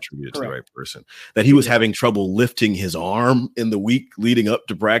make her attribute it to the right person. That he was having trouble lifting his arm in the week leading up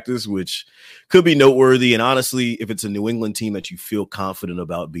to practice, which could be noteworthy. And honestly, if it's a New England team that you feel confident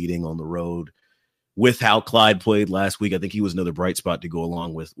about beating on the road, with how Clyde played last week, I think he was another bright spot to go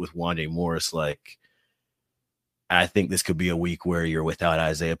along with Wanya Morris. Like, I think this could be a week where you're without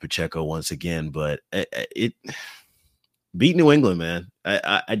Isaiah Pacheco once again, but it beat New England, man.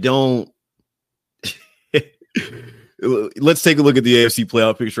 I don't. Let's take a look at the AFC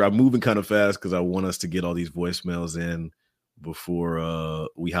playoff picture. I'm moving kind of fast because I want us to get all these voicemails in before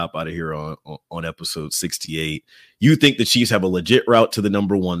we hop out of here on episode 68. You think the Chiefs have a legit route to the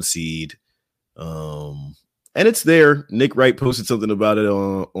number 1 seed? And it's there. Nick Wright posted something about it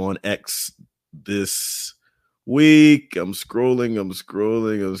on X this week. I'm scrolling.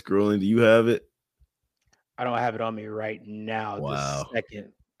 Do you have it? I don't have it on me right now. Wow. This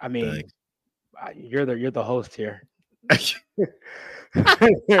second. I mean, you're the host here. The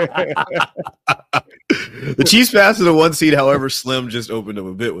Chiefs pass to the 1 seed, however, slim just opened up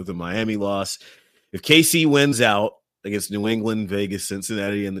a bit with the Miami loss. If KC wins out against New England, Vegas,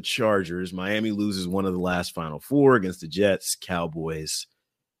 Cincinnati, and the Chargers, Miami loses one of the last Final 4 against the Jets, Cowboys,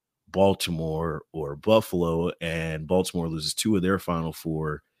 Baltimore, or Buffalo, and Baltimore loses 2 of their Final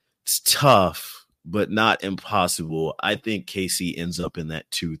 4. It's tough, but not impossible. I think KC ends up in that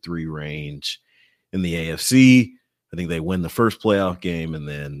 2-3 range in the AFC. I think they win the first playoff game, and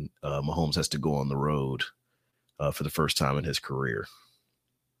then Mahomes has to go on the road for the first time in his career.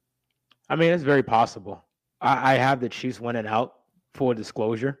 I mean, it's very possible. I have the Chiefs winning out, full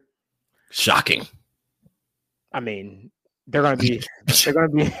disclosure. Shocking. I mean, they're gonna be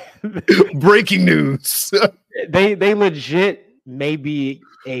breaking news. they legit may be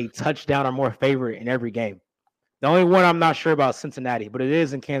a touchdown or more favorite in every game. The only one I'm not sure about is Cincinnati, but it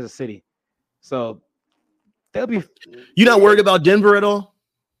is in Kansas City. So they'll be. You not worried about Denver at all?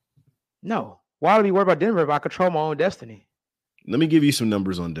 No. Why would I be worried about Denver if I control my own destiny? Let me give you some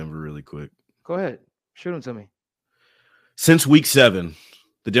numbers on Denver really quick. Go ahead. Shoot them to me. Since week 7,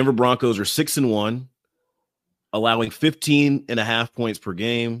 the Denver Broncos are 6-1, allowing 15.5 points per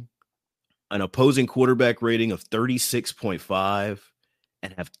game, an opposing quarterback rating of 36.5,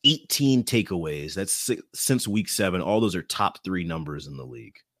 and have 18 takeaways. That's since week 7. All those are top 3 numbers in the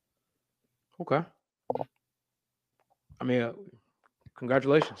league. Okay. I mean,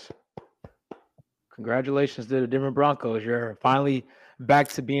 congratulations. Congratulations to the Denver Broncos. You're finally back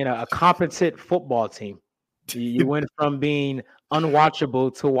to being a competent football team. You went from being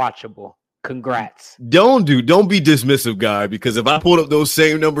unwatchable to watchable. Congrats. Don't be dismissive, guy, because if I pulled up those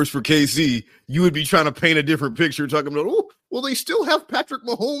same numbers for KC, you would be trying to paint a different picture, talking about, oh, well, they still have Patrick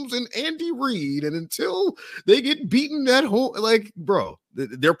Mahomes and Andy Reid, and until they get beaten at home, like, bro,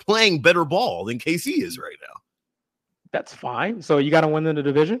 they're playing better ball than KC is right now. That's fine. So you got to win in the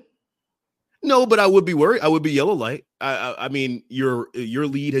division? No, but I would be worried. I would be yellow light. I mean, your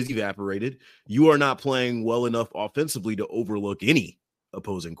lead has evaporated. You are not playing well enough offensively to overlook any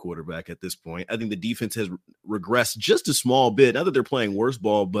opposing quarterback at this point. I think the defense has regressed just a small bit. Not that they're playing worse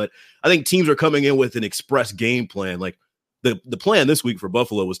ball, but I think teams are coming in with an express game plan. Like the plan this week for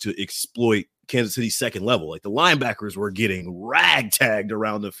Buffalo was to exploit Kansas City's second level. Like the linebackers were getting ragtagged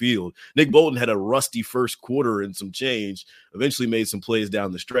around the field. Nick Bolton had a rusty first quarter and some change, eventually made some plays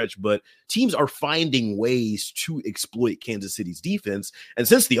down the stretch, but teams are finding ways to exploit Kansas City's defense. And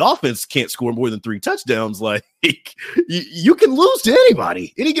since the offense can't score more than 3 touchdowns, like you can lose to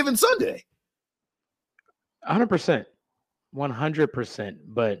anybody any given Sunday. 100%. 100%.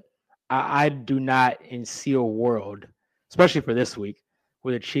 But I do not see a world, especially for this week,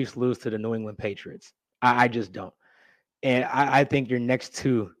 where the Chiefs lose to the New England Patriots. I just don't. And I think your next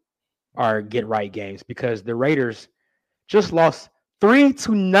 2 are get-right games because the Raiders just lost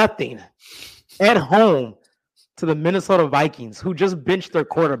 3-0 at home to the Minnesota Vikings, who just benched their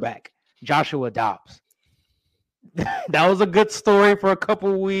quarterback, Joshua Dobbs. That was a good story for a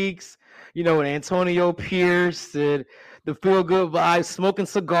couple weeks. You know, when Antonio Pierce said the feel-good vibes, smoking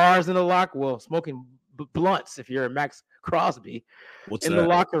cigars in the locker. Well, smoking blunts if you're a Max Crosby. What's in that? The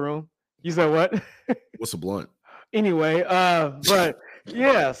locker room. You said what? What's a blunt? Anyway, but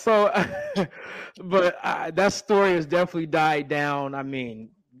yeah, so but that story has definitely died down. I mean,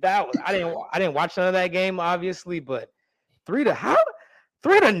 that was I didn't watch none of that game, obviously, but 3-0,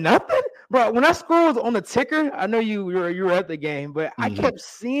 bro. When I scrolled on the ticker, I know you were at the game, but I kept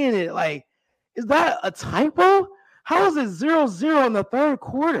seeing it. Like, is that a typo? How is it 0-0 in the third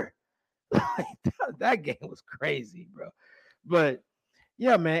quarter? Like, that game was crazy, bro. But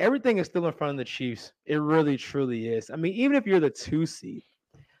yeah, man, everything is still in front of the Chiefs. It really, truly is. I mean, even if you're the 2 seed,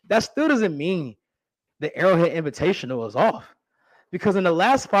 that still doesn't mean the Arrowhead Invitational is off. Because in the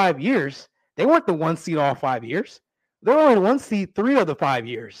last 5 years, they weren't the 1 seed all 5 years. They were only 1 seed 3 of the 5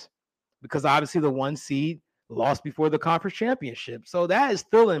 years. Because obviously the 1 seed lost before the conference championship. So that is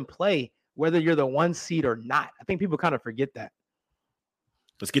still in play, whether you're the 1 seed or not. I think people kind of forget that.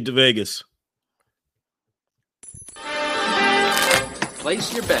 Let's get to Vegas.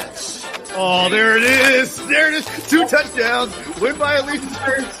 Place your bets. Oh, there it is. There it is. 2 touchdowns. Win by at least 2.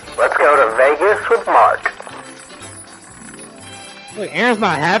 Let's go to Vegas with Mark. Look, Aaron's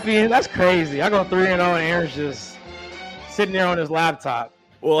not happy. That's crazy. I go 3-0 and Aaron's just sitting there on his laptop.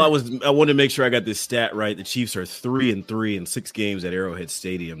 Well, I wanted to make sure I got this stat right. The Chiefs are 3-3 in 6 games at Arrowhead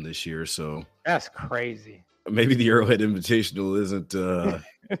Stadium this year. So that's crazy. Maybe the Arrowhead Invitational isn't an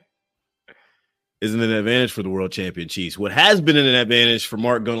advantage for the world champion Chiefs. What has been an advantage for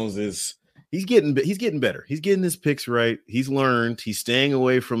Mark Gunnels is he's getting better. He's getting his picks right. He's learned. He's staying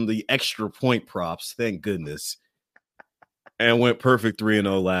away from the extra point props. Thank goodness. And went perfect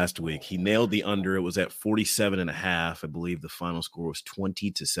 3-0 last week. He nailed the under. It was at 47.5. I believe the final score was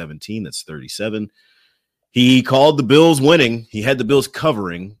 20-17. That's 37. He called the Bills winning. He had the Bills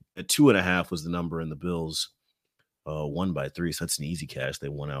covering. At 2.5 was the number, and the Bills won by 3. So that's an easy cash. They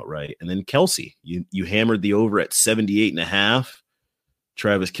won outright. And then Kelsey, you hammered the over at 78.5.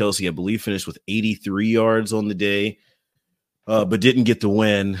 Travis Kelsey, I believe, finished with 83 yards on the day. But didn't get the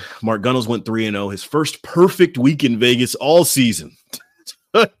win. Mark Gunnels went 3-0. His first perfect week in Vegas all season.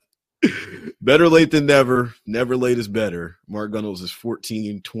 Better late than never. Never late is better. Mark Gunnels is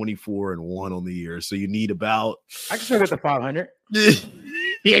 14, 24, and 1 on the year. So you need about... I can still get the 500.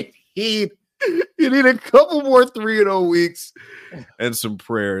 You need a couple more 3-0 weeks and some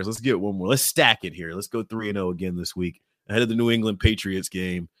prayers. Let's get one more. Let's stack it here. Let's go 3-0 again this week ahead of the New England Patriots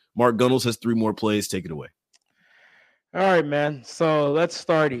game. Mark Gunnels has 3 more plays. Take it away. All right, man. So let's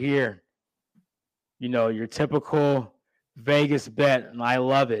start here. You know, your typical Vegas bet, and I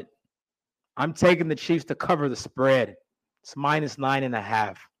love it. I'm taking the Chiefs to cover the spread. It's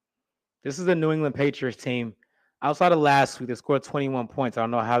 -9.5. This is the New England Patriots team. Outside of last week, they scored 21 points. I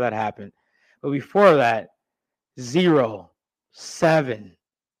don't know how that happened. But before that, 0, 7,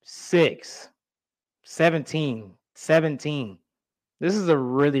 6, 17, 17. This is a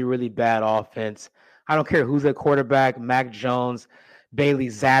really, really bad offense. I don't care who's at quarterback, Mac Jones, Bailey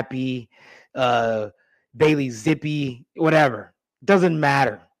Zappi, Bailey Zippy, whatever. Doesn't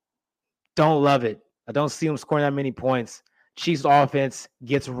matter. Don't love it. I don't see him scoring that many points. Chiefs offense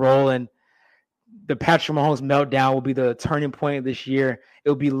gets rolling. The Patrick Mahomes meltdown will be the turning point of this year. It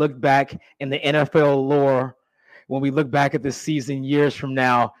will be looked back in the NFL lore when we look back at this season years from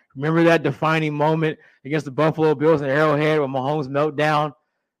now. Remember that defining moment against the Buffalo Bills and Arrowhead when Mahomes meltdown?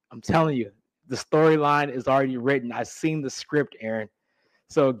 I'm telling you, the storyline is already written. I've seen the script, Aaron.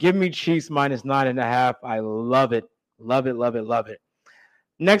 So give me Chiefs -9.5. I love it. Love it, love it, love it.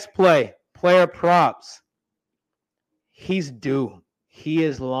 Next play, Player props. He's due. He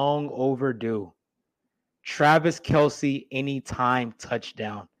is long overdue. Travis Kelce, anytime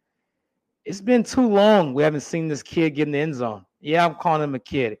touchdown. It's been too long. We haven't seen this kid get in the end zone. Yeah, I'm calling him a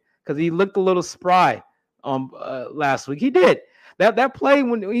kid because he looked a little spry last week. He did. That play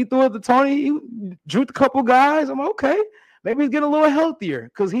when he threw it to Tony, he juked a couple guys. I'm okay. Maybe he's getting a little healthier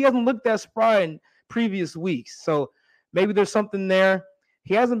because he hasn't looked that spry in previous weeks. So maybe there's something there.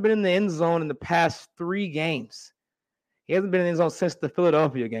 He hasn't been in the end zone in the past 3 games. He hasn't been in the end zone since the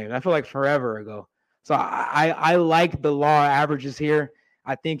Philadelphia game. I feel like forever ago. So I like the law averages here.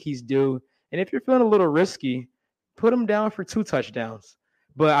 I think he's due. And if you're feeling a little risky, put him down for 2 touchdowns.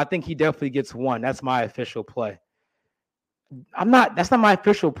 But I think he definitely gets 1. That's my official play. That's not my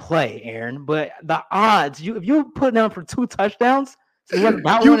official play, Aaron. But the odds, if you put down for 2 touchdowns, so you had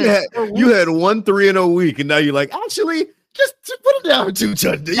 1 3-0 week, and now you're like, actually, just put him down for 2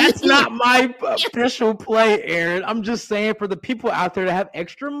 touchdowns. That's not my official play, Aaron. I'm just saying for the people out there that have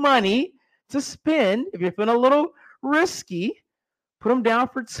extra money to spend, if you're feeling a little risky, put him down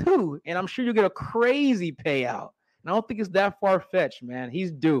for 2, and I'm sure you'll get a crazy payout. And I don't think it's that far-fetched, man.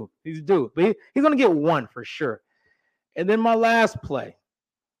 He's due. He's due. But he's going to get 1 for sure. And then my last play.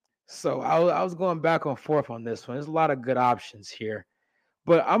 So I was going back and forth on this one. There's a lot of good options here.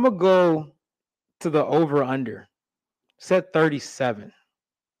 But I'm going to go to the over-under. Set 37.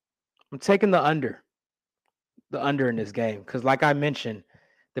 I'm taking the under in this game. Because like I mentioned,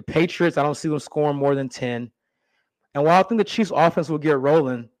 the Patriots, I don't see them scoring more than 10. And while I think the Chiefs offense will get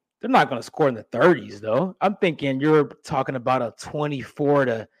rolling, they're not going to score in the 30s, though. I'm thinking you're talking about a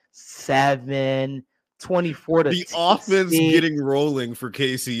 24-7, 24 to the offense getting rolling for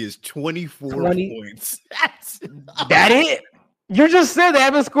KC is 24 points. That it? You just said they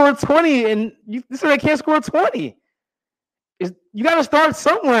haven't scored 20, and you said they can't score 20. You got to start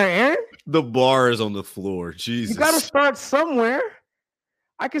somewhere, Aaron. The bar is on the floor. Jesus. You got to start somewhere.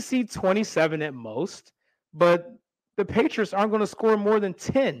 I could see 27 at most, but the Patriots aren't going to score more than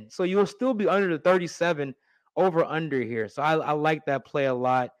 10. So you'll still be under the 37 over-under here. So I like that play a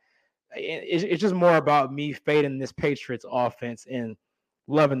lot. It's just more about me fading this Patriots offense and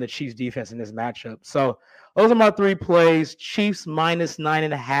loving the Chiefs defense in this matchup. So those are my 3 plays. Chiefs minus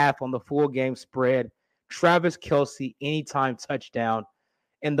 9.5 on the full game spread. Travis Kelce anytime touchdown.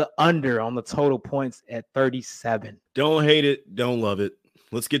 And the under on the total points at 37. Don't hate it. Don't love it.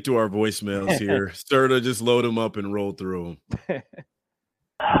 Let's get to our voicemails here. Serta, just load them up and roll through them.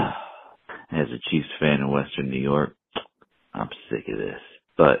 As a Chiefs fan in Western New York, I'm sick of this.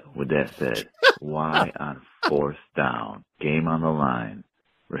 But with that said, why on 4th down, game on the line,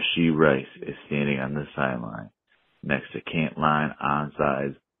 Rashee Rice is standing on the sideline next to Cantline,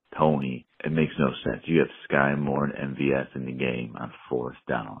 onside, Tony? It makes no sense. You have Sky Moore and MVS in the game on 4th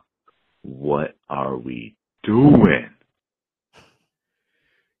down. What are we doing?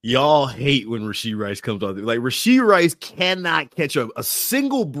 Y'all hate when Rashee Rice comes on. Like, Rashee Rice cannot catch a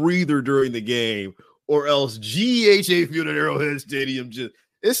single breather during the game, or else GEHA Field at Arrowhead Stadium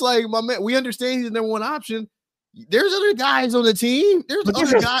it's like, my man, we understand he's the number 1 option. There's other guys on the team.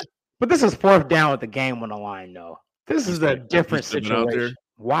 But this is 4th down with the game on the line, though. This is a different situation.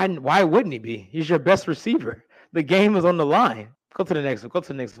 Why wouldn't he be? He's your best receiver. The game is on the line. Go to the next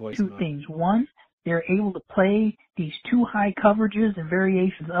voice. 2 things. 1, they're able to play these 2 high coverages and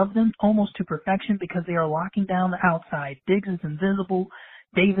variations of them almost to perfection because they are locking down the outside. Diggs is invisible.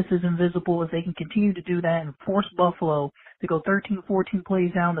 Davis is invisible. If they can continue to do that and force Buffalo to go 13, 14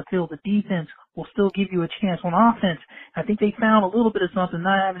 plays down the field, the defense will still give you a chance. On offense, I think they found a little bit of something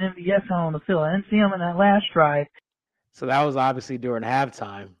not having MVS on the field. I didn't see him in that last drive. So that was obviously during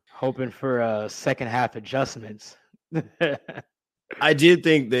halftime, hoping for second half adjustments. I did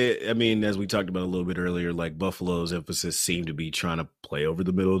think that, as we talked about a little bit earlier, like Buffalo's emphasis seemed to be trying to play over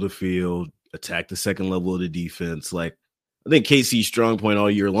the middle of the field, attack the second level of the defense. Like, I think KC's strong point all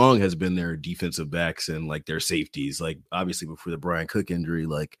year long has been their defensive backs and like their safeties. Like, obviously before the Brian Cook injury,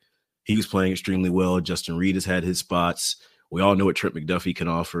 like he was playing extremely well. Justin Reed has had his spots. We all know what Trent McDuffie can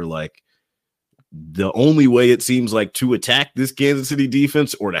offer. Like, the only way it seems like to attack this Kansas City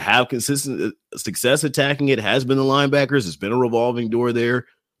defense or to have consistent success attacking it has been the linebackers. It's been a revolving door there.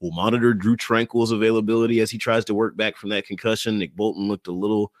 We'll monitor Drew Tranquil's availability as he tries to work back from that concussion. Nick Bolton looked a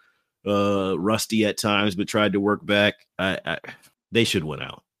little rusty at times, but tried to work back. They should win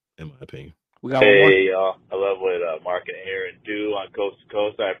out, in my opinion. Hey, y'all. I love what Mark and Aaron do on Coast to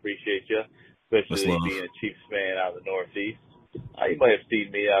Coast. I appreciate you, especially being a Chiefs fan out of the Northeast. You might have seen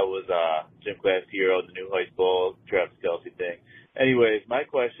me. I was Gym Class Hero at the New Heights Bowl, Travis Kelce thing. Anyways, my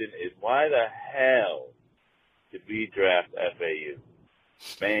question is, why the hell did we draft FAU?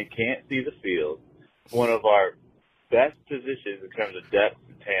 Man can't see the field. One of our best positions in terms of depth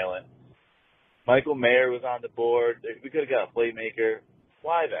and talent. Michael Mayer was on the board. We could have got a playmaker.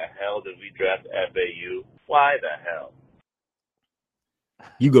 Why the hell did we draft FAU? Why the hell?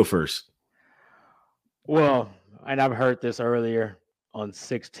 You go first. Well, and I've heard this earlier on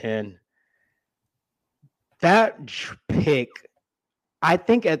 610. That pick, I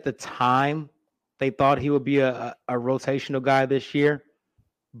think at the time they thought he would be a rotational guy this year.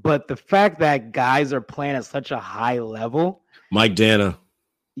 But the fact that guys are playing at such a high level. Mike Dana.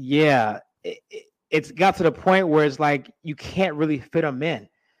 Yeah. It's got to the point where it's like you can't really fit him in.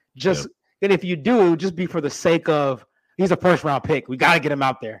 And if you do, it would just be for the sake of he's a first-round pick. We got to get him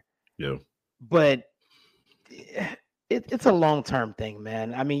out there. Yeah. But it's a long-term thing,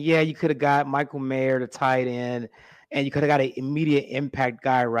 man. I mean, yeah, you could have got Michael Mayer, the tight end, and you could have got an immediate impact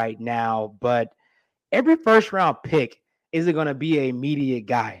guy right now. But every first-round pick isn't going to be an immediate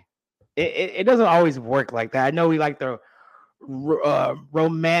guy. It doesn't always work like that. I know we like to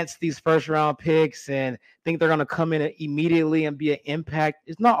romance these first-round picks and think they're going to come in immediately and be an impact.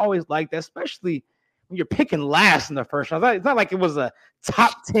 It's not always like that, especially when you're picking last in the first round. It's not like it was a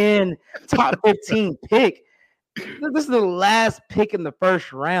top 10, top 15 pick. This is the last pick in the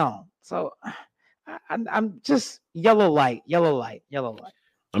first round. So I'm just yellow light.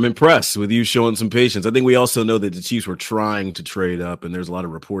 I'm impressed with you showing some patience. I think we also know that the Chiefs were trying to trade up, and there's a lot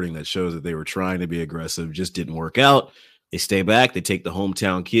of reporting that shows that they were trying to be aggressive, just didn't work out. They stay back. They take the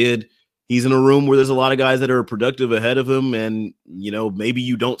hometown kid. He's in a room where there's a lot of guys that are productive ahead of him, and, maybe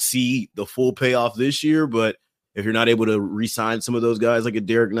you don't see the full payoff this year, but if you're not able to re-sign some of those guys like a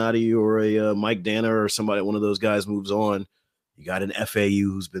Derek Nottie or a Mike Dana or somebody, one of those guys moves on, you got an FAU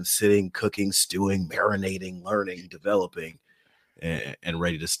who's been sitting, cooking, stewing, marinating, learning, developing, and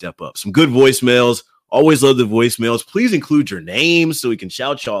ready to step up. Some good voicemails. Always love the voicemails. Please include your names so we can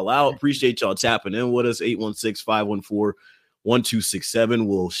shout y'all out. Appreciate y'all tapping in with us. 816-514-1267.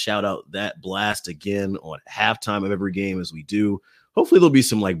 We'll shout out that blast again on halftime of every game as we do. Hopefully there'll be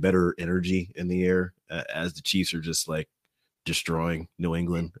some better energy in the air as the Chiefs are just destroying New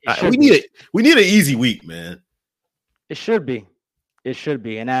England. We need an easy week, man. It should be.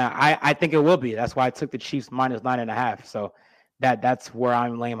 And I think it will be. That's why I took the Chiefs -9.5. So that's where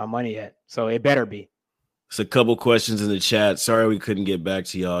I'm laying my money at. So it better be. It's a couple questions in the chat. Sorry we couldn't get back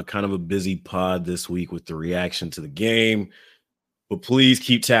to y'all. Kind of a busy pod this week with the reaction to the game. But please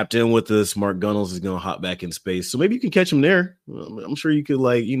keep tapped in with us. Mark Gunnels is going to hop back in space. So maybe you can catch him there. I'm sure you could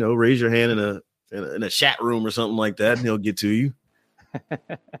raise your hand in a chat room or something like that, and he'll get to you.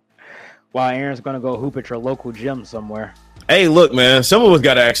 While Aaron's going to go hoop at your local gym somewhere. Hey, look, man, some of us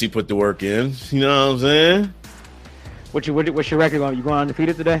got to actually put the work in. You know what I'm saying? What's your record going? You going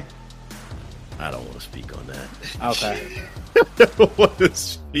undefeated today? I don't want to speak on that. Okay. I don't want to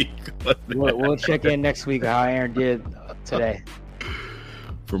speak on that. We'll check in next week how Aaron did today.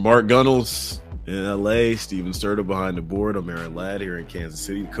 For Mark Gunnels in LA, Steven Sturda behind the board, I'm Aaron Ladd here in Kansas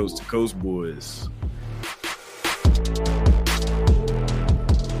City, Coast to Coast boys.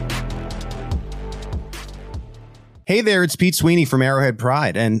 Hey there, it's Pete Sweeney from Arrowhead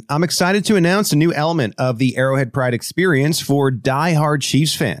Pride, and I'm excited to announce a new element of the Arrowhead Pride experience for die-hard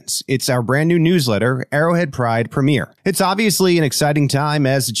Chiefs fans. It's our brand new newsletter, Arrowhead Pride Premiere. It's obviously an exciting time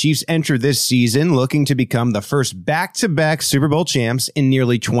as the Chiefs enter this season looking to become the first back-to-back Super Bowl champs in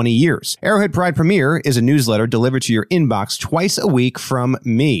nearly 20 years. Arrowhead Pride Premiere is a newsletter delivered to your inbox twice a week from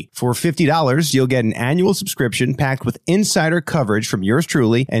me. For $50, you'll get an annual subscription packed with insider coverage from yours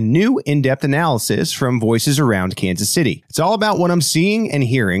truly and new in-depth analysis from voices around Kansas City. It's all about what I'm seeing and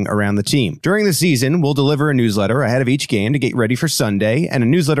hearing around the team. During the season, we'll deliver a newsletter ahead of each game to get ready for Sunday and a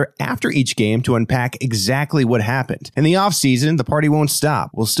newsletter after each game to unpack exactly what happened. In the offseason, the party won't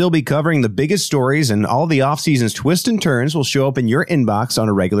stop. We'll still be covering the biggest stories, and all the offseason's twists and turns will show up in your inbox on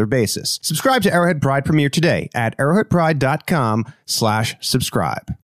a regular basis. Subscribe to Arrowhead Pride Premiere today at arrowheadpride.com/subscribe.